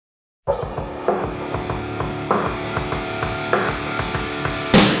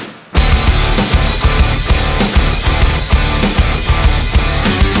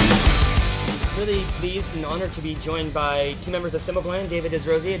honored to be joined by two members of Simple Plan, David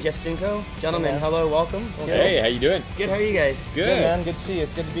Desrosiers and Stinco. Gentlemen, hello, welcome. Hey, how you doing? Good, how are you guys? Good, man. Good to see you.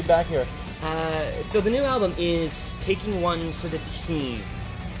 It's good to be back here. So the new album is Taking One for the Team.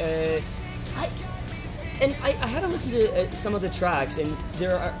 I had to listen to some of the tracks, and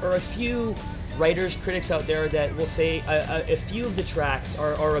there are a few writers, critics out there that will say a few of the tracks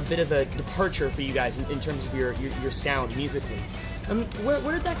are a bit of a departure for you guys in terms of your sound musically.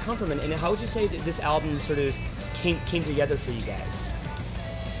 Where did that come from, and how would you say that this album sort of came together for you guys?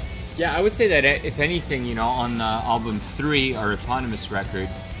 Yeah, I would say that if anything, you know, on album 3, our eponymous record,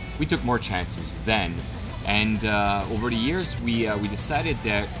 we took more chances then, and over the years we decided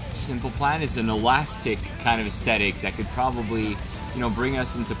that Simple Plan is an elastic kind of aesthetic that could probably, you know, bring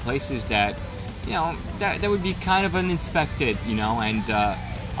us into places that, you know, that would be kind of uninspected, you know, and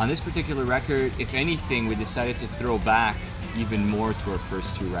on this particular record, if anything, we decided to throw back even more to our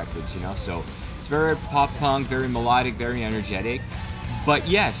first 2 records, you know, so it's very pop punk, very melodic, very energetic, but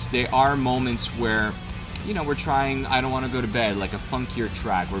yes, there are moments where, you know, we're trying I Don't Want to Go to Bed, like a funkier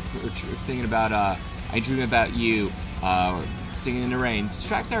track. We're thinking about I Dream About You, Singing in the Rain. These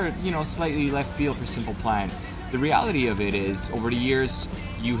tracks are, you know, slightly left field for Simple Plan. The reality of it is, over the years,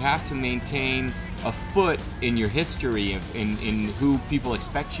 you have to maintain a foot in your history, in who people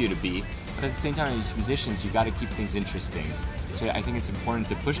expect you to be, but at the same time, as musicians, you got to keep things interesting. So I think it's important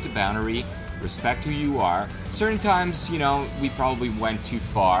to push the boundary, respect who you are. Certain times, you know, we probably went too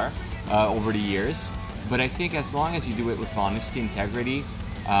far over the years, but I think as long as you do it with honesty, integrity,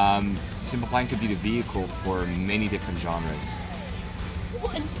 Simple Plan could be the vehicle for many different genres. Well,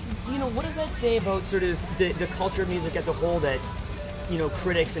 and, you know, what does that say about sort of the culture of music as a whole, that, you know,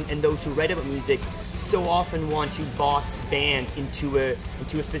 critics and those who write about music so often want to box bands into a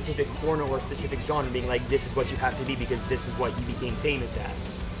specific corner or a specific genre, being like, this is what you have to be because this is what you became famous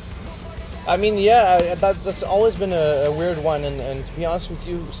as? I mean, yeah, that's always been a weird one, and to be honest with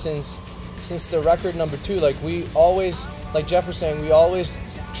you, since the record number 2, like, we always, like Jeff was saying, we always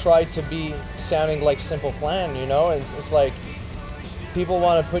tried to be sounding like Simple Plan, you know, and it's like, people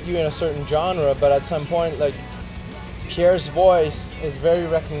want to put you in a certain genre, but at some point, like, Pierre's voice is very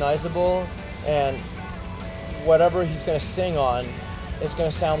recognizable, and whatever he's going to sing on is going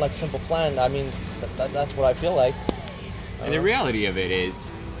to sound like Simple Plan. I mean, that's what I feel like. And the reality of it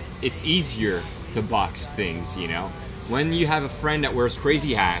is, it's easier to box things, you know? When you have a friend that wears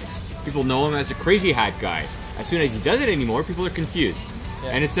crazy hats, people know him as a crazy hat guy. As soon as he does it anymore, people are confused.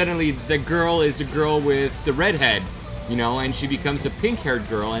 Yeah. And it's suddenly the girl is the girl with the redhead, you know, and she becomes the pink-haired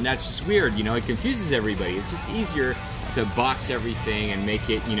girl, and that's just weird, you know? It confuses everybody. It's just easier to box everything and make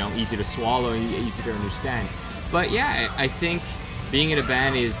it, you know, easy to swallow and easy to understand. But yeah, I think being in a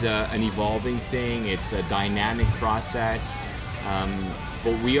band is an evolving thing. It's a dynamic process.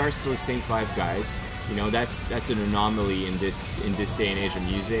 But we are still the same 5 guys. You know, that's an anomaly in this day and age of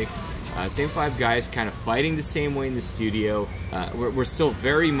music. Same 5 guys, kind of fighting the same way in the studio. We're still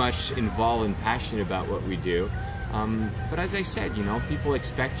very much involved and passionate about what we do. But as I said, you know, people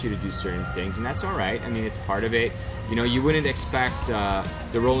expect you to do certain things, and that's all right. I mean, it's part of it. You know, you wouldn't expect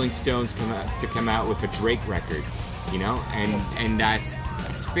the Rolling Stones to come out with a Drake record, you know, and that's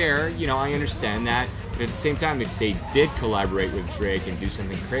fair. You know, I understand that. But at the same time, if they did collaborate with Drake and do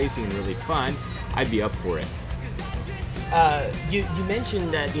something crazy and really fun, I'd be up for it. You mentioned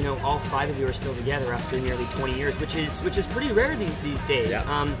that, you know, all 5 of you are still together after nearly 20 years, which is pretty rare these days.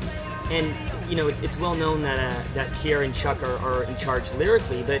 Yeah. And, you know, it's well known that Pierre and Chuck are in charge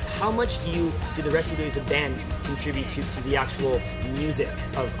lyrically, but how much do the rest of you as a band contribute to the actual music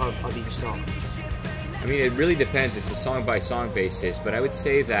of each song? I mean, it really depends. It's a song-by-song basis, but I would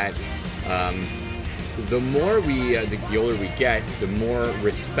say that the more the older we get, the more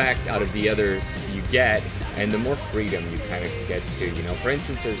respect out of the others you get, and the more freedom you kind of get to, you know. For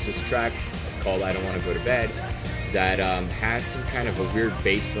instance, there's this track called I Don't Want to Go to Bed that has some kind of a weird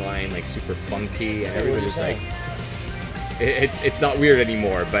bass line, like super funky, and everybody's like, it's not weird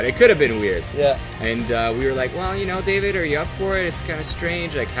anymore, but it could have been weird. Yeah. And we were like, well, you know, David, are you up for it? It's kind of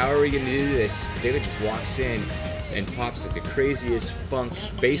strange, like, how are we going to do this? David just walks in and pops like the craziest funk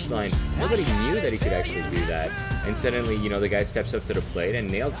bass line. Nobody knew that he could actually do that, and suddenly, you know, the guy steps up to the plate and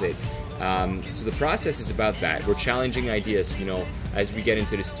nails it. So the process is about that. We're challenging ideas, you know, as we get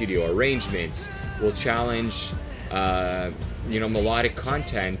into the studio. Arrangements, we'll challenge you know, melodic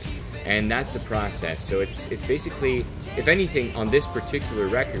content, and that's the process. So it's basically, if anything, on this particular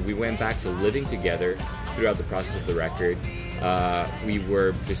record, we went back to living together throughout the process of the record. We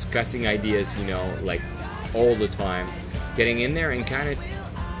were discussing ideas, you know, like all the time, getting in there and kind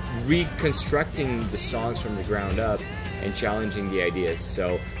of reconstructing the songs from the ground up and challenging the ideas.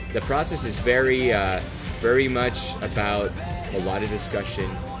 So the process is very very much about a lot of discussion,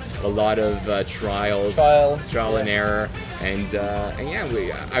 a lot of trial and error, and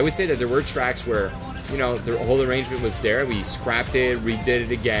yeah, I would say that there were tracks where, you know, the whole arrangement was there. We scrapped it, redid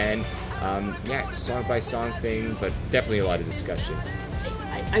it again. Yeah, it's a song by song thing, but definitely a lot of discussions.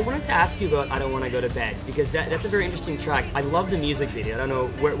 I wanted to ask you about "I Don't Want to Go to Bed" because that's a very interesting track. I love the music video. I don't know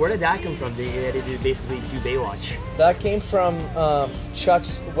where did that come from? Did you basically do Baywatch? That came from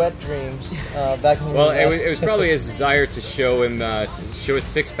Chuck's wet dreams back in. Well, it was probably his desire to show him show his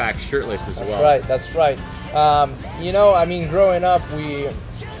six-pack shirtless as well. That's right. You know, I mean, growing up,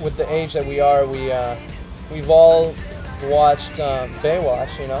 with the age that we are, we've all watched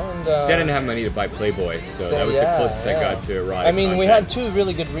Baywatch, you know, and I didn't have money to buy Playboy, so that was the closest I got to erotic I mean, content. we had two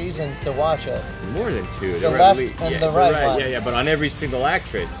really good reasons to watch it. More than two. The left and the right one. Yeah, but on every single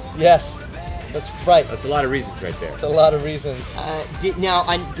actress. Yes, that's right. That's a lot of reasons right there. That's a lot of reasons. I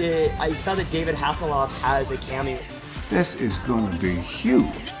saw that David Hasselhoff has a cameo. This is going to be huge.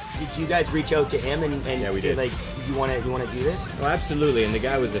 Did you guys reach out to him and say, like, you want to do this? Oh, absolutely. And the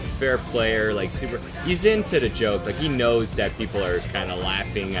guy was a fair player, like super. He's into the joke. Like, he knows that people are kind of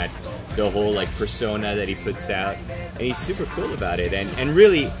laughing at the whole like persona that he puts out, and he's super cool about it. And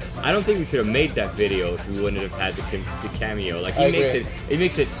really, I don't think we could have made that video if we wouldn't have had the cameo. Like, he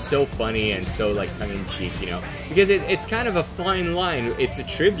makes it so funny and so like tongue in cheek, you know, because it's kind of a fine line. It's a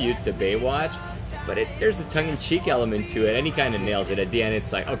tribute to Baywatch, but there's a tongue-in-cheek element to it, and he kind of nails it. At the end,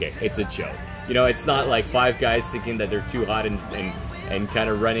 it's like, okay, it's a joke. You know, it's not like five guys thinking that they're too hot and kind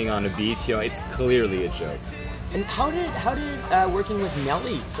of running on a beach. You know, it's clearly a joke. And how did working with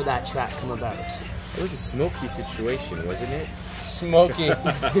Nelly for that track come about? It was a smoky situation, wasn't it? Smoky.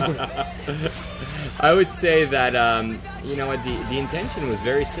 I would say that, you know, the intention was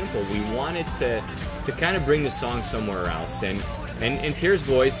very simple. We wanted to kind of bring the song somewhere else. And Pierre's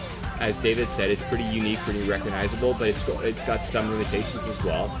voice, as David said, is pretty unique, pretty recognizable, but it's got some limitations as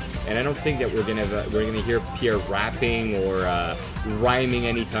well. And I don't think that we're gonna hear Pierre rapping or rhyming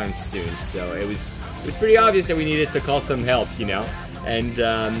anytime soon. So it was pretty obvious that we needed to call some help, you know. And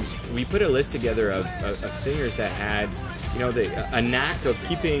we put a list together of singers that had, you know, a knack of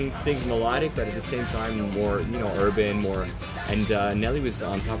keeping things melodic, but at the same time more, you know, urban, more. And Nelly was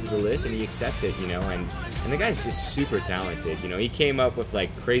on top of the list, and he accepted, you know. And the guy's just super talented, you know. He came up with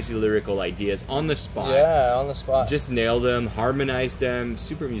like crazy lyrical ideas on the spot. Yeah, on the spot. Just nailed them, harmonized them.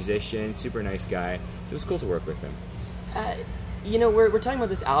 Super musician, super nice guy. So it was cool to work with him. You know, we're talking about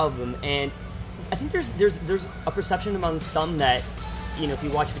this album, and I think there's a perception among some that, you know, if you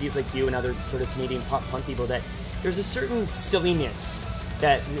watch videos like you and other sort of Canadian pop punk people, that there's a certain silliness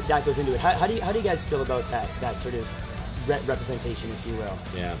that goes into it. How do you guys feel about that sort of representation, if you will?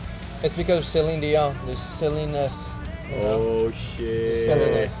 Yeah. It's because of Celine Dion. There's silliness. You know? Oh shit.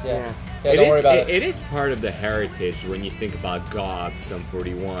 Silliness. Yeah. Don't worry about it. It is part of the heritage when you think about Gob, Sum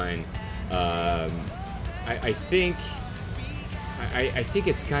 41. I think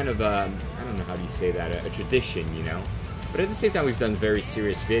it's kind of I don't know how do you say that, a tradition, you know. But at the same time, we've done very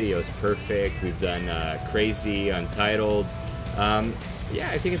serious videos. Perfect. We've done Crazy, Untitled. Yeah,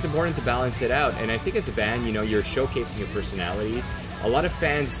 I think it's important to balance it out. And I think as a band, you know, you're showcasing your personalities. A lot of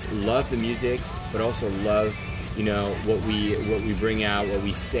fans love the music, but also love, you know, what we bring out, what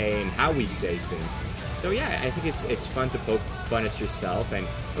we say, and how we say things. So yeah, I think it's fun to poke fun at yourself. And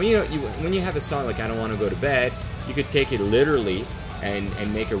when when you have a song like "I Don't Want to Go to Bed," you could take it literally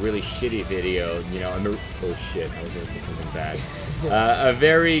and make a really shitty video, you know. Oh shit, I was gonna say something bad. A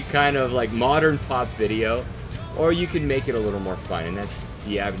very kind of like modern pop video, or you could make it a little more fun, and that's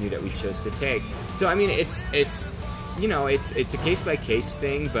the avenue that we chose to take. So I mean, it's you know, it's a case by case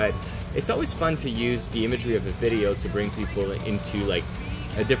thing, but it's always fun to use the imagery of a video to bring people into like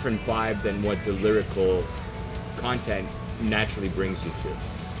a different vibe than what the lyrical content naturally brings you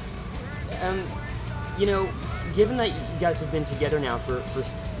to. You know, given that you guys have been together now for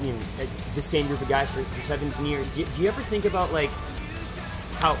you know, the same group of guys for 17 years, do you ever think about like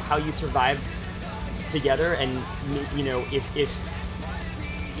how you survived together, and you know, if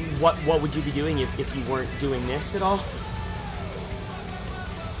what would you be doing if you weren't doing this at all?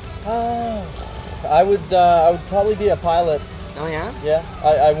 I would probably be a pilot. Oh yeah? Yeah,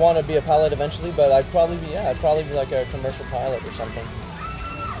 I want to be a pilot eventually, but I'd probably be like a commercial pilot or something.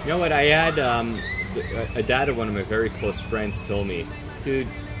 You know what, I had a dad of one of my very close friends told me, dude,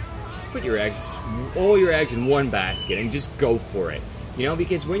 just put all your eggs in one basket and just go for it. You know,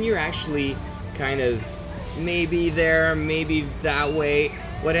 because when you're actually kind of maybe there, maybe that way,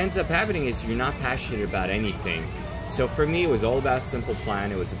 what ends up happening is you're not passionate about anything. So for me, it was all about Simple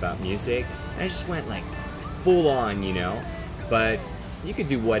Plan. It was about music, and I just went like full on, you know. But you could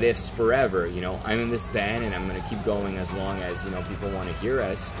do what ifs forever. You know, I'm in this band and I'm going to keep going as long as, you know, people want to hear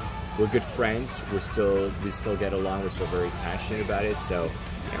us. We're good friends. We still get along. We're still very passionate about it. So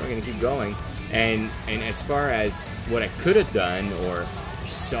yeah, we're going to keep going. And as far as what I could have done, or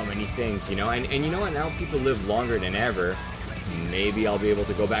there's so many things, you know, and you know what? Now people live longer than ever. Maybe I'll be able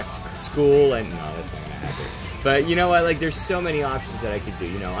to go back to school, and no, that's not going to happen. But you know what? Like, there's so many options that I could do.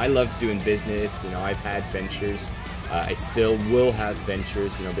 You know, I love doing business. You know, I've had ventures. I still will have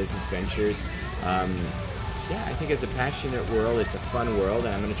ventures. You know, business ventures. Yeah, I think it's a passionate world. It's a fun world,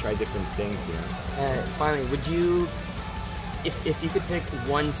 and I'm going to try different things. You know. Finally, would you, if you could pick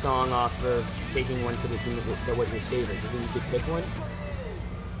one song off of Taking One for the Team that was your favorite, do you think you could pick one?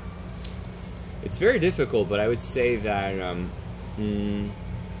 It's very difficult, but I would say that.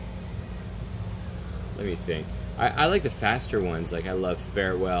 Let me think. I like the faster ones. Like, I love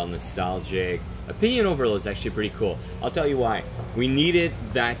Farewell, Nostalgic. Opinion Overload is actually pretty cool. I'll tell you why. We needed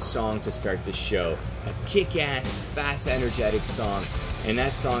that song to start the show. A kick-ass, fast, energetic song. And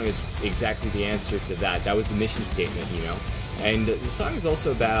that song is exactly the answer to that. That was the mission statement, you know. And the song is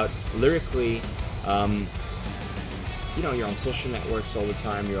also about, lyrically, you know, you're on social networks all the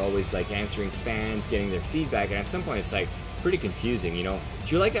time. You're always, like, answering fans, getting their feedback. And at some point, it's, like, pretty confusing, you know.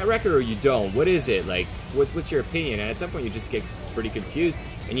 Do you like that record or you don't? What is it? Like, what's your opinion? And at some point, you just get pretty confused,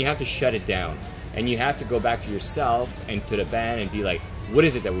 and you have to shut it down. And you have to go back to yourself and to the band and be like, what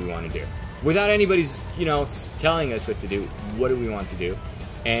is it that we want to do? Without anybody's, you know, telling us what to do, what do we want to do?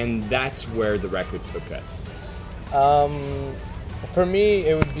 And that's where the record took us. For me,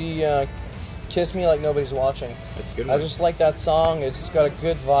 it would be Kiss Me Like Nobody's Watching. That's a good one. I just like that song. It's just got a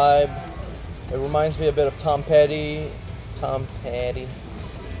good vibe. It reminds me a bit of Tom Petty.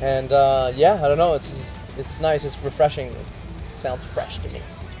 And yeah, I don't know, it's nice, it's refreshing. It sounds fresh to me.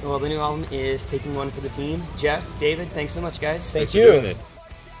 Well, the new album is Taking One for the Team. Jeff, David, thanks so much, guys. Thank Thanks you. for doing this.